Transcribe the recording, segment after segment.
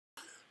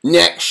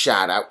Next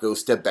shout out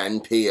goes to Ben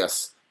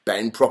Pierce.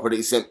 Ben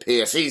Property St.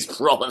 Pierce. He's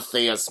proper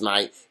fierce,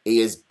 mate. He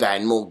is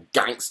Ben, more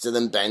gangster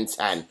than Ben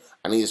 10.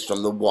 And he is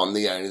from the one,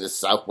 the only, the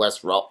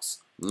Southwest Rocks.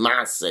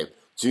 Massive.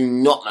 Do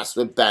not mess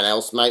with Ben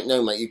else, mate.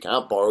 No, mate, you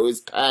can't borrow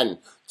his pen.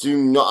 Do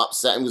not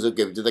upset him because he'll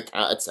give it to the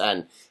count of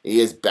 10. He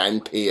is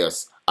Ben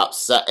Pierce.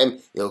 Upset him,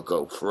 he'll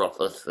go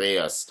proper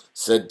fierce.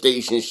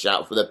 Sedition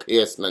shout for the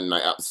Pierceman,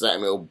 mate. Upset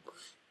him, he'll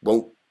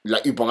won't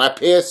let you buy a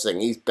piercing.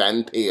 He's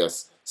Ben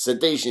Pierce.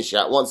 Sedition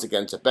shout once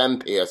again to Ben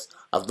Pierce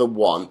of the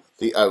one,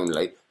 the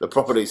only, the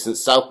Property St.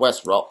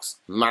 Southwest Rocks.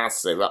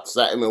 Massive.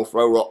 Upset him, he'll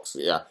throw rocks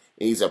at you.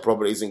 He's a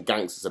Property St.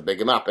 Gangster, so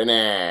big him up,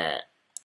 innit?